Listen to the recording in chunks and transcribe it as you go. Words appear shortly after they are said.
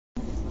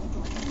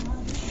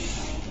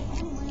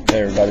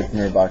Hey everybody,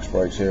 Premier Box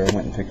Breaks here. I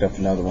went and picked up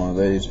another one of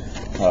these.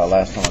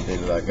 Last time I did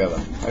it, I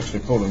actually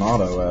pulled an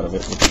auto out of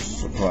it, which is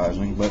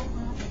surprising, but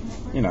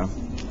you know.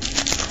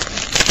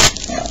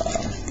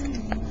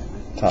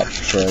 Top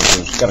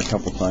treasures. Got a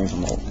couple things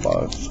in the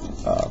box.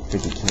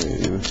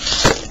 52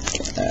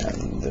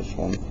 and this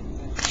one.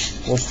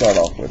 We'll start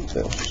off with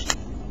this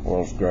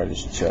World's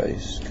Greatest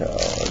Chase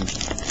card.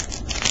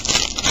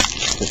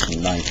 This is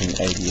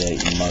 1988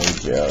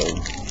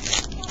 Mojo.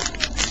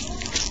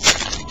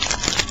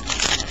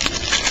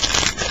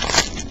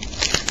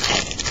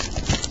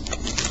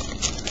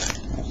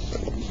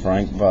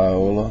 Frank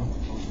Viola,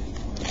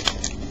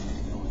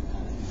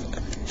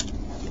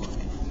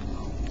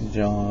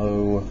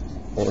 Joe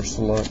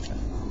Orsuluk,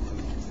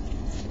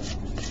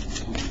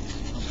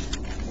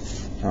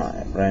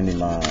 alright, Randy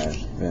Myers,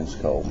 Vince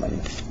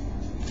Coleman,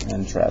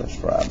 and Travis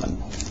Fryman.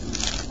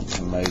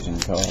 Amazing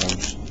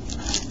cards.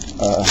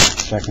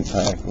 Second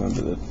pack went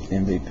to the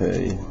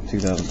MVP,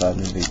 2005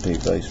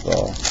 MVP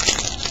baseball.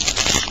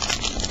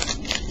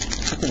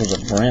 I think it was a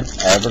Brent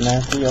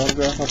Abernathy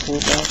autograph I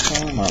pulled last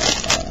time. I don't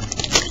know.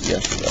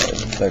 Yesterday,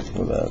 thanks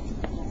for that.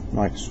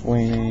 Mike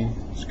Sweeney,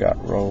 Scott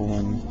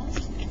Rowland,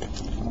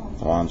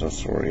 Alonzo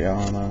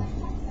Soriano.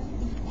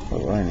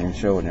 Well, I ain't even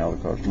showing y'all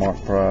the cards. Mark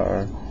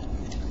Pryor,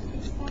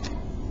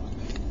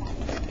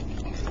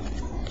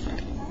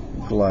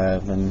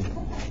 Glavin,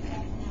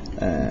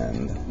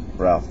 and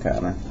Ralph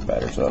Kiner.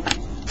 Batters up.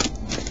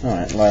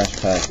 Alright,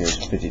 last pack is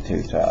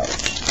 52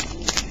 titles.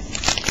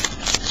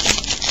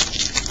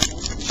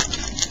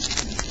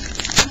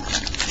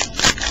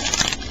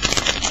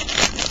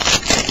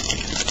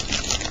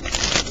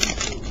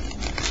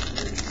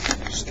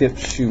 Skip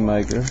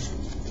Shoemaker,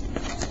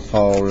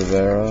 Paul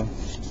Rivera,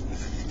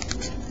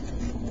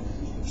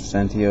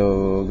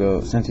 Santiago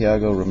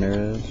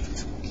Ramirez,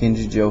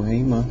 Kenji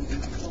Johima.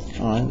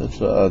 Alright, that's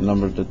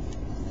number to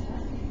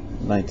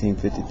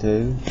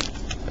 1952.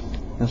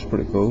 That's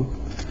pretty cool.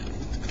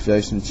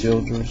 Jason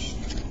Childress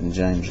and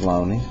James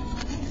Loney.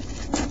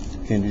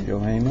 Kenji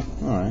Johima.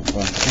 Alright,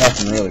 well,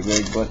 nothing really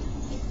big, but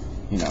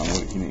you know what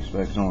you can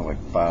expect. It's only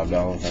like $5,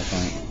 I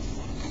think.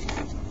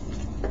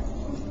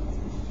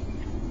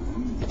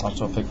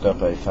 Also picked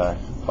up a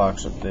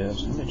box of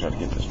this. Let me try to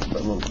get this a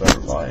little better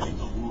lighting.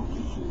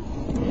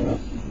 Let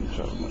me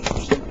try to move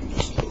this thing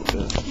just a little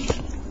bit.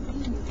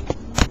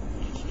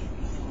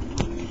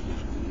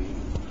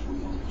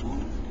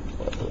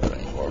 That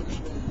ain't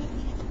working.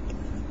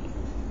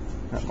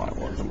 That might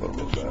work a little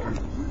bit better.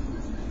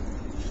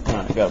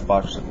 Alright, I got a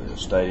box of the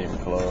Stadium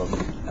Club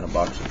and a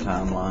box of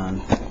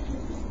Timeline.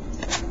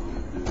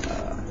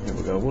 Here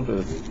we go. Let's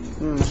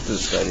do the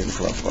Stadium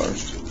Club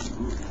first.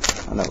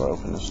 I never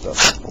opened this stuff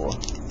before.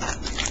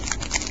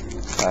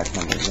 Pack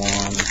number 1.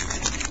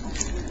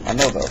 I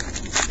know the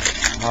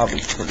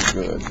hobby's pretty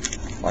good,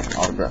 like an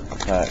autograph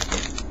pack,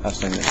 but I've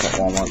seen this at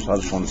Walmart, so I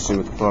just wanted to see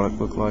what the product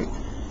looked like.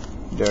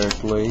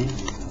 Derek Lee,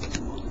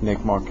 Nick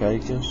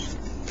Markakis,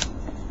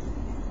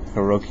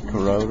 Hiroki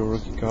Kuroda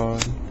rookie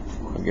card,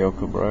 Miguel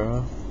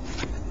Cabrera,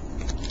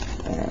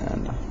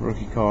 and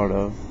rookie card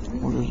of,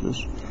 what is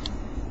this?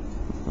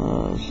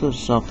 It says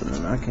something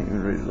in there, I can't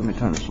even read it. Let me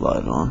turn this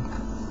light on.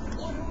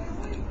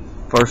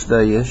 First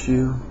day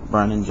issue,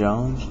 Brandon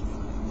Jones.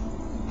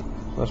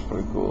 That's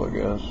pretty cool, I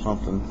guess.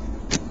 Something,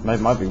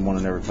 maybe might be one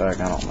in every pack.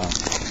 I don't know. I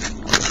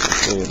guess we'll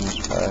see it in this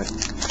pack.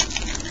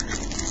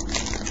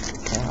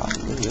 Wow,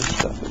 look at this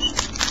stuff.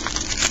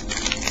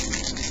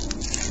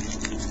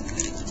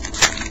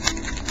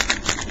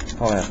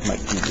 Probably have to make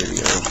 2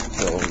 videos to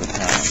go over the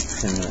time,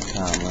 10-minute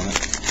time limit.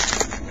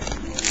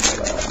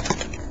 But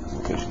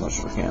we'll get as much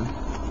as we can.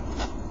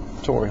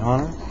 Torrey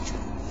Hunter,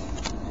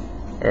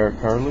 Eric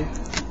Hurley,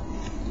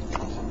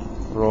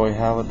 Roy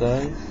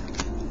Halladay,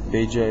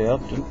 B.J.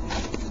 Upton.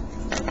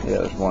 Yeah,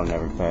 there's one in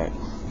every pack.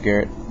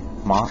 Garrett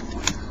Mott.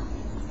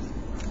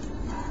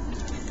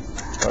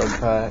 Third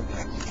pack.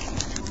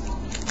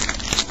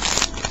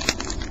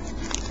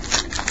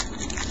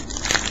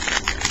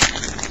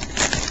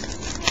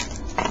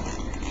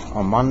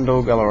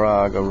 Armando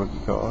Galarraga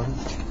rookie card.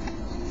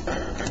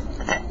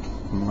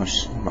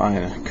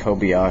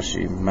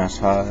 Kobayashi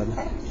Masahide.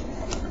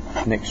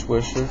 Nick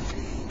Swisher.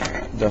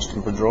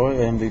 Dustin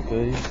Pedroia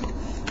MVP.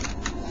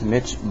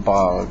 Mitch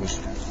Boggs,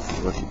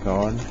 rookie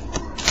card.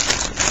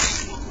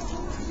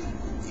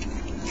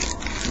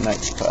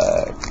 Next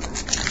pack.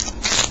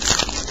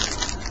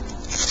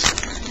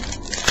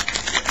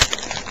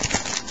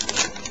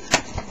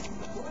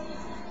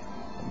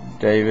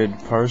 David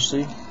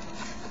Percy,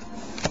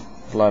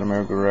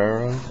 Vladimir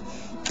Guerrero,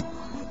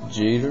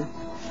 Jeter,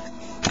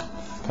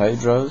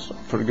 Pedro's,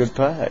 pretty good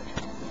pack.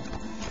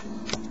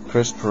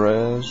 Chris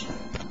Perez,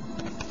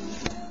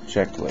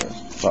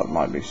 checklist. Thought it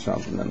might be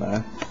something in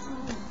there.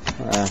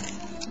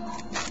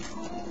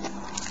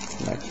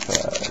 Next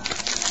pack.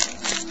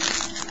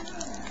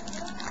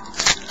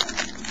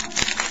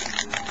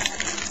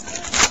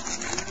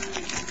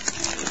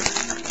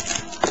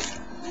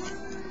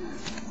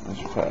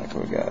 Next pack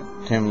we got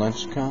Tim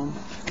Lincecum,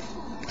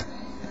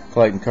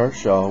 Clayton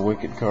Kershaw,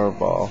 wicked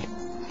curveball.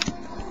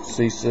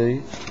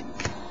 CC,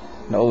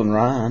 Nolan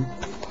Ryan,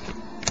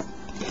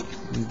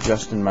 and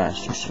Justin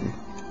Masterson.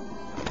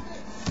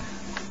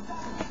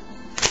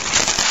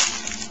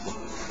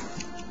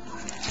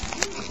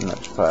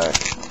 Next pack.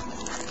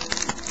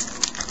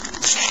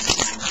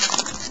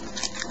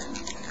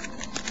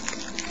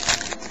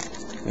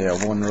 Yeah,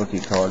 one rookie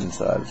card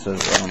inside. It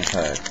says it on the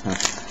pack. Huh.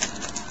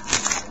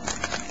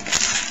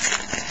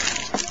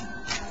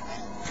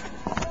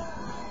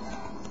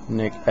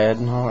 Nick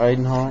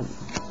Adenhart,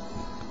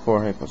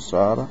 Jorge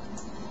Posada,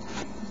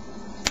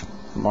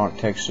 Mark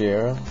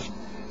Teixeira,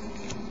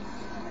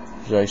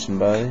 Jason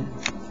Bay,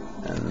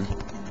 and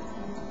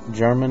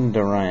German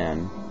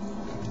Duran.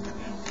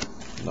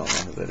 Don't know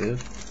who that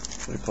is.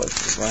 He plays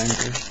for the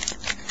Rangers.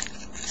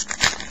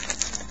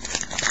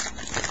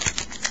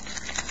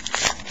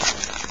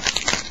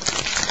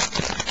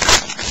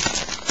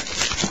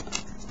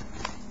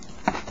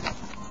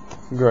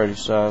 Grady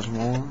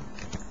Sizemore,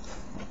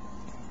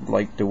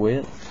 Blake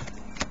DeWitt,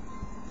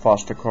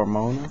 Foster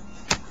Carmona,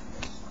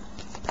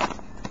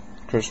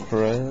 Chris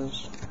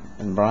Perez,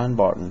 and Brian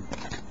Barton.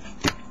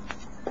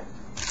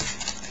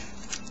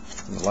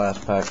 And the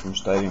last pack from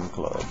Stadium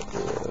Club is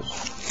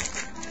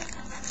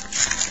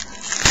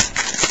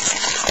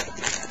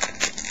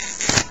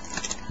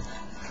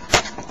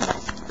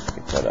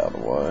get that out of the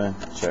way.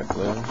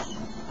 Checklist.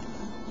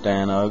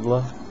 Dan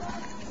Ugla,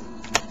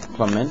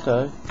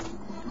 Clemente,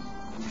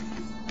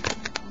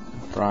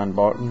 Brian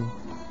Barton,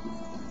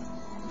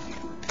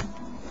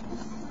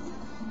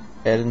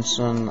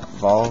 Edinson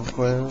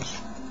Volquez,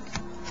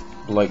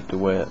 Blake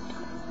DeWitt.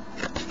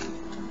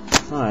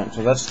 Alright,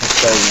 so that's the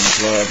Stadium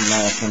Club.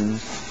 Nothing,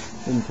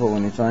 didn't pull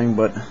anything,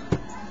 but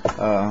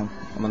on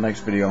the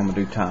next video I'm going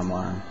to do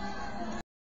Timeline.